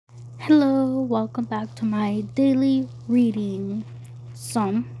welcome back to my daily reading.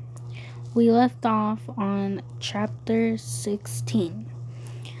 So, we left off on chapter 16.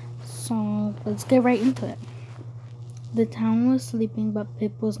 So, let's get right into it. The town was sleeping, but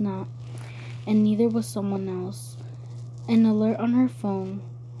Pip was not, and neither was someone else. An alert on her phone,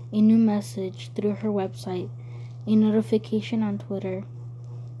 a new message through her website, a notification on Twitter.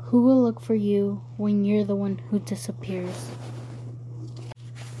 Who will look for you when you're the one who disappears?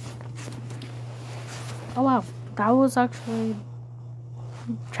 Oh wow, that was actually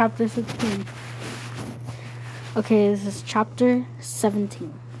chapter 16. Okay, this is chapter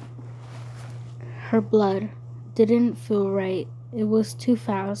 17. Her blood didn't feel right. It was too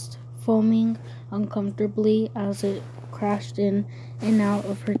fast, foaming uncomfortably as it crashed in and out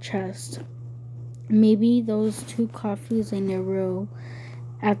of her chest. Maybe those 2 coffees in a row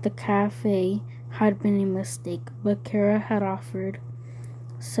at the cafe had been a mistake, but Kara had offered.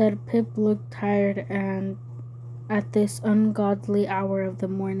 Said Pip looked tired and at this ungodly hour of the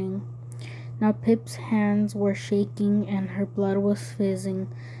morning. Now Pip's hands were shaking and her blood was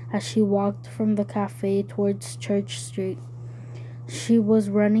fizzing as she walked from the cafe towards Church Street. She was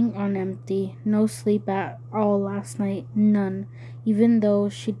running on empty, no sleep at all last night, none, even though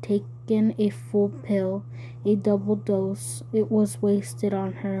she'd taken a full pill, a double dose. It was wasted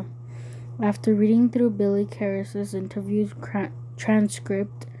on her. After reading through Billy Karras' interview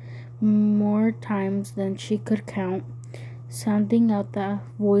transcript more times than she could count, sounding out the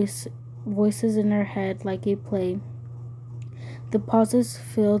voices in her head like a play, the pauses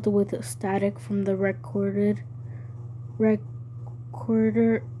filled with static from the recorder,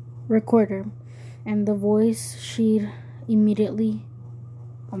 and the voice she'd immediately,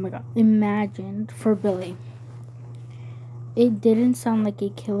 imagined for Billy. It didn't sound like a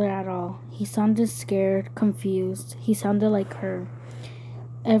killer at all. He sounded scared, confused. He sounded like her.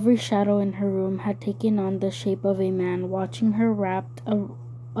 Every shadow in her room had taken on the shape of a man, watching her wrapped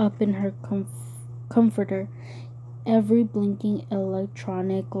up in her comforter. Every blinking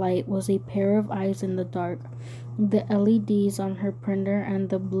electronic light was a pair of eyes in the dark. The LEDs on her printer and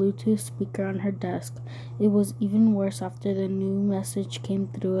the Bluetooth speaker on her desk. It was even worse after the new message came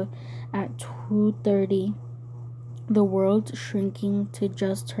through at 2:30. The world shrinking to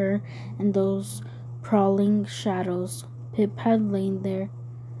just her and those prowling shadows. Pip had lain there,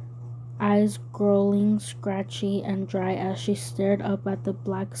 eyes growing scratchy and dry as she stared up at the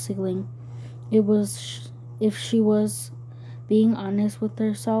black ceiling. It was, if she was being honest with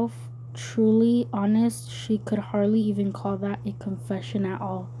herself, truly honest, she could hardly even call that a confession at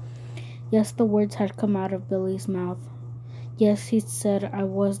all. Yes, the words had come out of Billy's mouth. Yes, he said, I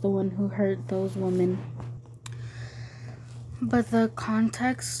was the one who hurt those women. But the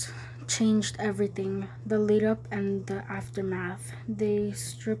context changed everything. The lead up and the aftermath. They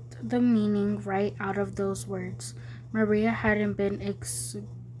stripped the meaning right out of those words. Maria hadn't been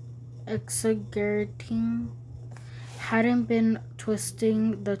exaggerating, hadn't been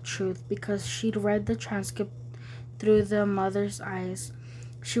twisting the truth because she'd read the transcript through the mother's eyes.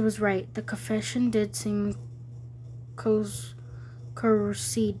 She was right. The confession did seem coerced. I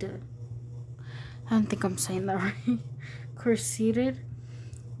don't think I'm saying that right. Coerced.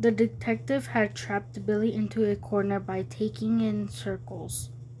 The detective had trapped Billy into a corner by talking in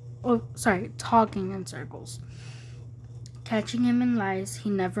circles. Catching him in lies he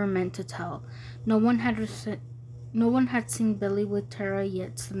never meant to tell. No one had seen Billy with Tara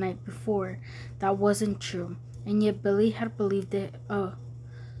yet the night before. That wasn't true. And yet Billy had believed it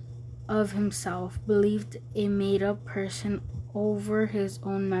of himself, believed a made-up person over his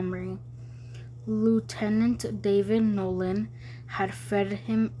own memory. Lieutenant David Nolan had fed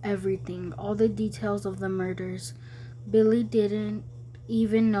him everything, all the details of the murders. Billy didn't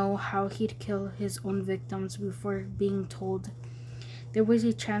even know how he'd kill his own victims before being told. There was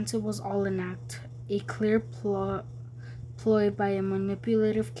a chance it was all an act, a clear ploy by a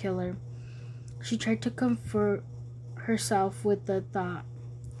manipulative killer. She tried to comfort herself with that thought.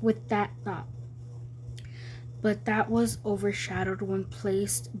 But that was overshadowed when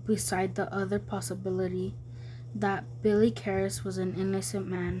placed beside the other possibility that Billy Karras was an innocent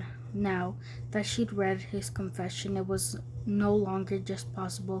man. Now that she'd read his confession, it was no longer just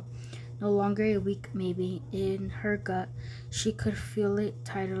possible, no longer a weak maybe. In her gut, she could feel it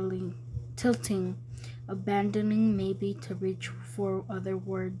tilting, abandoning maybe to reach for other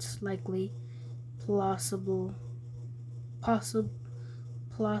words, likely, plausibly.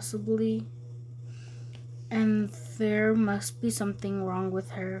 And there must be something wrong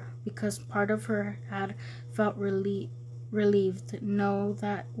with her, because part of her had felt relieved. No,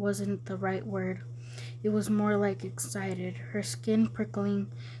 that wasn't the right word. It was more like excited, her skin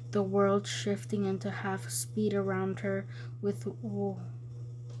prickling the world shifting into half speed around her. With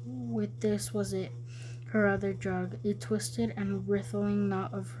this was it, her other drug, a twisted and writhing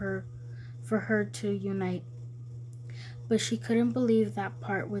knot of her for her to unite. But she couldn't believe that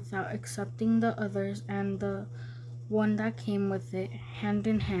part without accepting the others and the one that came with it, hand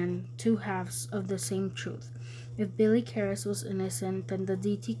in hand, two halves of the same truth. If Billy Karras was innocent, then the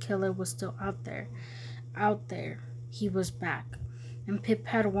DT killer was still out there. Out there. He was back. And Pip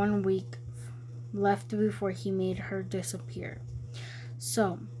had 1 week left before he made her disappear.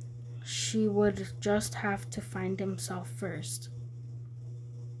 So, she would just have to find himself first.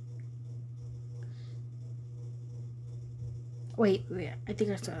 Wait, I think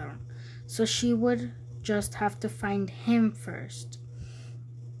I said that wrong. So she would just have to find him first.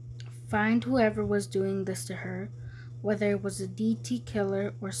 Find whoever was doing this to her, whether it was a DT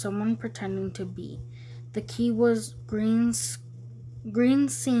killer or someone pretending to be. The key was Green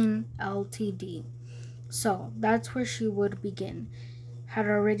Scene Ltd. So that's where she would begin. Had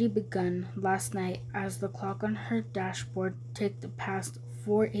already begun last night as the clock on her dashboard ticked past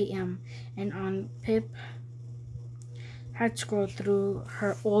 4 a.m. and on Pip had scrolled through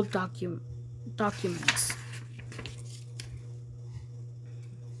her old documents.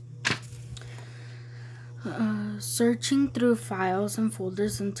 Searching through files and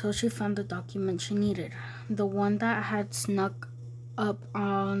folders until she found the document she needed, the one that had snuck up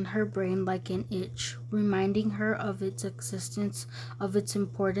on her brain like an itch, reminding her of its existence, of its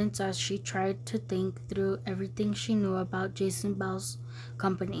importance as she tried to think through everything she knew about Jason Bell's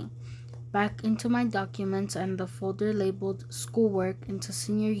company. Back into my documents and the folder labeled schoolwork into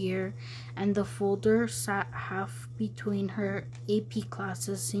senior year, and the folder sat half between her AP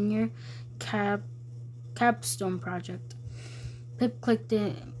classes senior capstone project. Pip clicked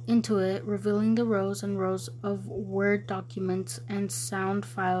into it, revealing the rows and rows of Word documents and sound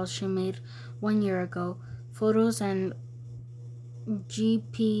files she made 1 year ago, photos and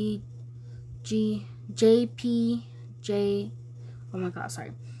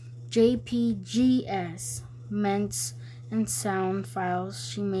JPGS ments and sound files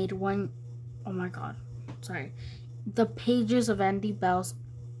she made the pages of Andy Bell's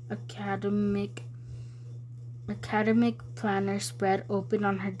academic planner spread open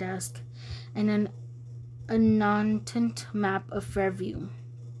on her desk, and an annotated map of Fairview.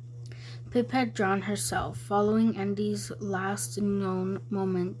 Pip had drawn herself, following Andy's last known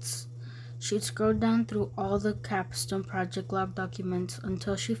moments. She'd scrolled down through all the capstone project log documents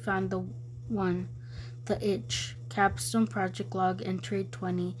until she found the itch, capstone project log entry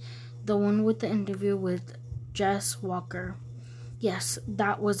 20, the one with the interview with Jess Walker. Yes,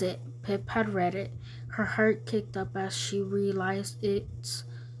 that was it. Pip had read it. Her heart kicked up as she realized its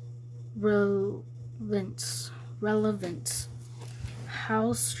relevance.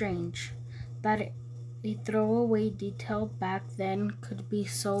 How strange that a throwaway detail back then could be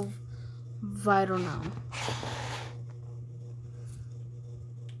so vital now.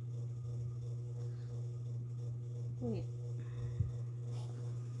 Wait.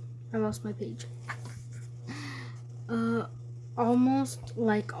 I lost my page. Almost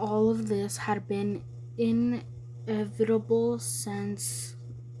like all of this had been inevitable since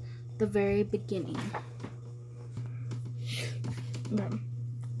the very beginning.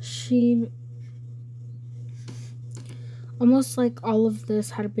 Almost like all of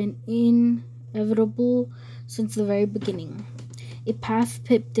this had been inevitable since the very beginning. A path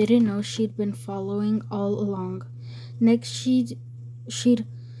Pip didn't know she'd been following all along. Next, she'd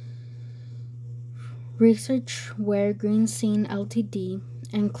research where Green Scene Ltd.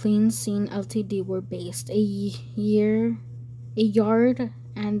 And Clean Scene Ltd. Were based, a yard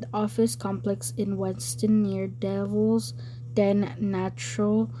and office complex in Weston near Devil's Den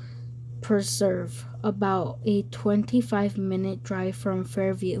Natural Preserve, about a 25-minute drive from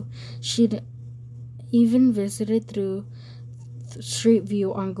Fairview. She'd even visited through Street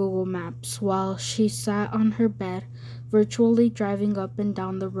View on Google Maps while she sat on her bed, virtually driving up and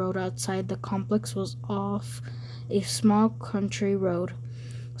down the road outside. The complex was off a small country road,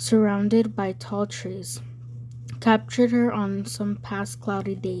 surrounded by tall trees. Captured her on some past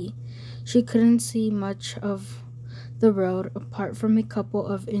cloudy day. She couldn't see much of the road apart from a couple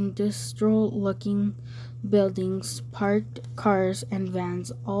of industrial-looking buildings, parked cars and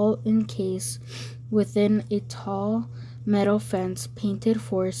vans, all encased within a tall metal fence painted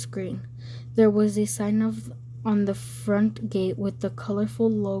forest green. There was a sign on the front gate with the colorful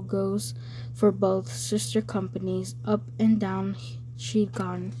logos for both sister companies. Up and down she'd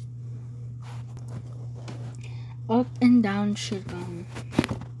gone.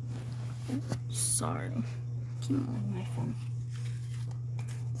 Sorry. Keep moving my phone.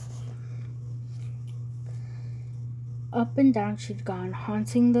 Up and down she'd gone,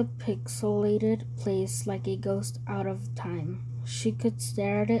 haunting the pixelated place like a ghost out of time. She could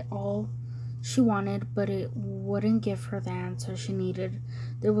stare at it all she wanted, but it wouldn't give her the answer she needed.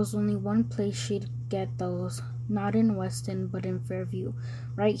 There was only one place she'd get those, not in Weston, but in Fairview.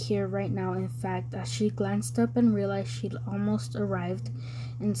 Right here, right now, in fact, as she glanced up and realized she'd almost arrived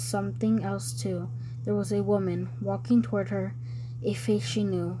in something else too. There was a woman walking toward her, a face she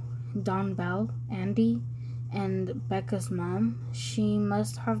knew. Dawn Bell, Andy, and Becca's mom. She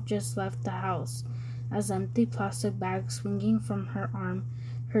must have just left the house, as empty plastic bag swinging from her arm.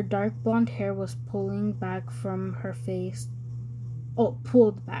 Her dark blonde hair was pulled back from her face.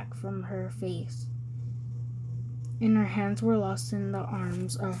 And her hands were lost in the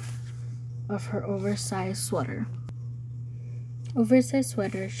arms of her oversized sweater.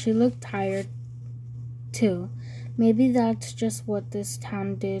 She looked tired, too. Maybe that's just what this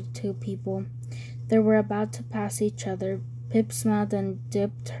town did to people. They were about to pass each other. Pip smiled and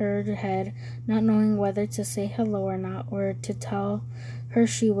dipped her head, not knowing whether to say hello or not, or to tell her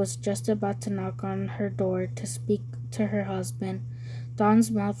she was just about to knock on her door to speak to her husband.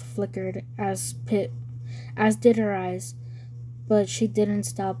 Dawn's mouth flickered, as did her eyes, but she didn't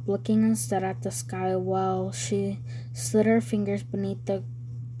stop, looking instead at the sky while she slid her fingers beneath the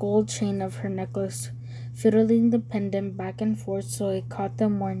gold chain of her necklace, fiddling the pendant back and forth so it caught the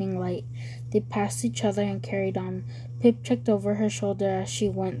morning light. They passed each other and carried on. Pip checked over her shoulder as she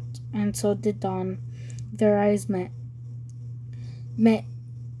went, and so did Dawn. Their eyes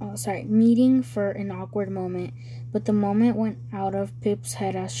meeting for an awkward moment, but the moment went out of Pip's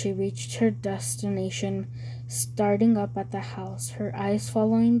head as she reached her destination, starting up at the house, her eyes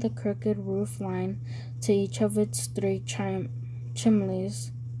following the crooked roof line to each of its three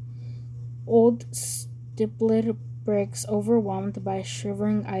chimneys. Old stippled bricks overwhelmed by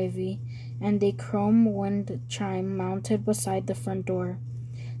shivering ivy, and a chrome wind chime mounted beside the front door.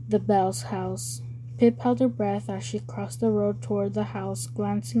 The Bell's house. Pip held her breath as she crossed the road toward the house,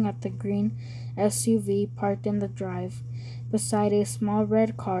 glancing at the green SUV parked in the drive, beside a small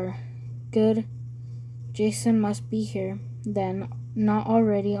red car. Good. Jason must be here, then, not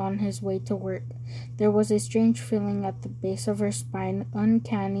already on his way to work. There was a strange feeling at the base of her spine,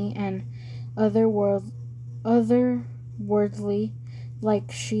 uncanny and otherworldly,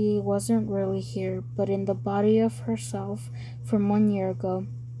 like she wasn't really here, but in the body of herself from 1 year ago,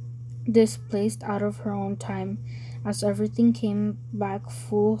 displaced out of her own time, as everything came back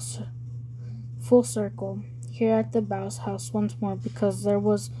full circle, here at the Bell's house once more, because there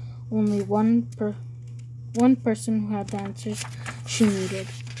was only one person who had the answers she needed.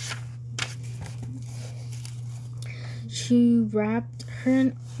 She rapped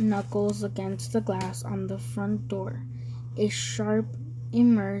her knuckles against the glass on the front door. A sharp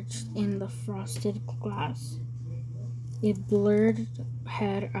emerged in the frosted glass. A blurred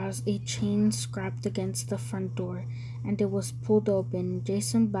head as a chain scraped against the front door, and it was pulled open.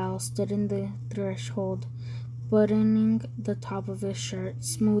 Jason Bell stood in the threshold, buttoning the top of his shirt,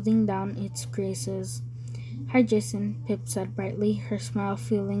 smoothing down its creases. "Hi, Jason," Pip said brightly, her smile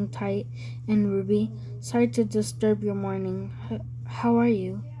feeling tight and ruby. "Sorry to disturb your morning. How are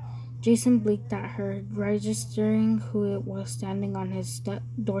you?" Jason blinked at her, registering who it was standing on his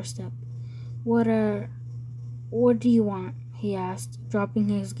doorstep. What do you want?" he asked, dropping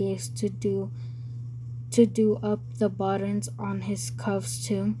his gaze to do up the buttons on his cuffs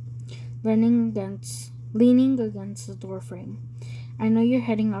too, leaning against the doorframe. "I know you're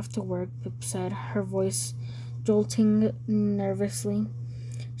heading off to work," Pip said, her voice jolting nervously.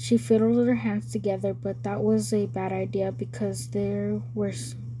 She fiddled her hands together, but that was a bad idea because they were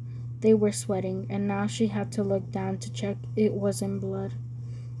sweating, and now she had to look down to check it wasn't blood.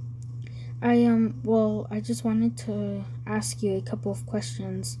 I just wanted to ask you a couple of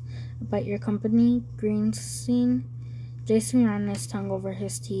questions about your company, Greenstein." Jason ran his tongue over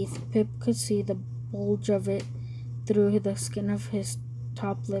his teeth. Pip could see the bulge of it through the skin of his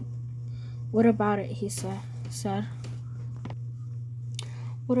top lip. "What about it?" he said.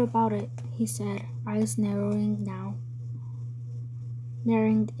 "What about it?" he said, eyes narrowing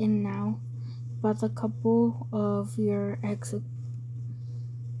in now. About a couple of your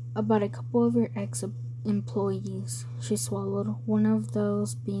ex-employees. She swallowed, one of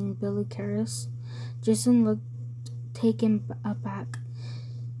those being Billy Karras. Jason looked taken aback,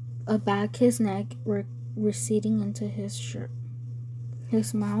 his neck receding into his shirt.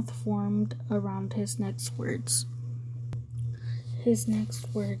 His mouth formed around his next words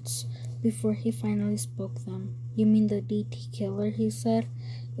before he finally spoke them. "You mean the DT killer?" he said.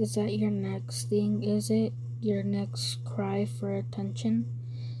 "Is that your next thing, is it? Your next cry for attention?"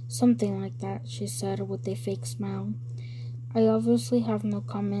 "Something like that," she said with a fake smile. I obviously have no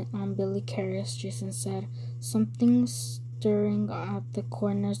comment on Billy Karras, Jason said, something stirring at the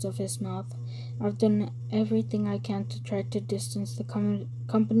corners of his mouth. I've done everything I can to try to distance the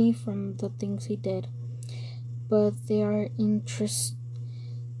company from the things he did, but they are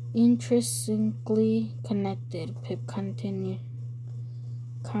intrinsically connected, Pip countered.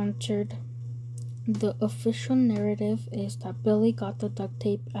 The official narrative is that Billy got the duct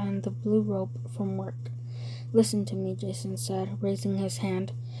tape and the blue rope from work. Listen to me, Jason said, raising his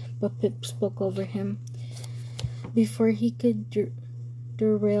hand, but Pip spoke over him before he could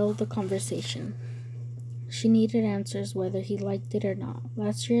derail the conversation. She needed answers whether he liked it or not.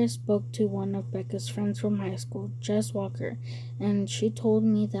 Last year I spoke to one of Becca's friends from high school, Jess Walker, and she told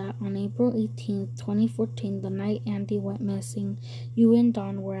me that on April 18th, 2014, the night Andy went missing, you and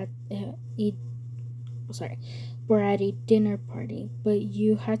Don were at a dinner party, but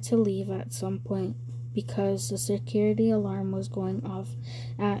you had to leave at some point because the security alarm was going off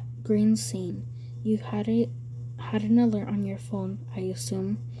at Green Scene. You had an alert on your phone, I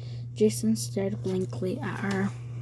assume. Jason stared blankly at her.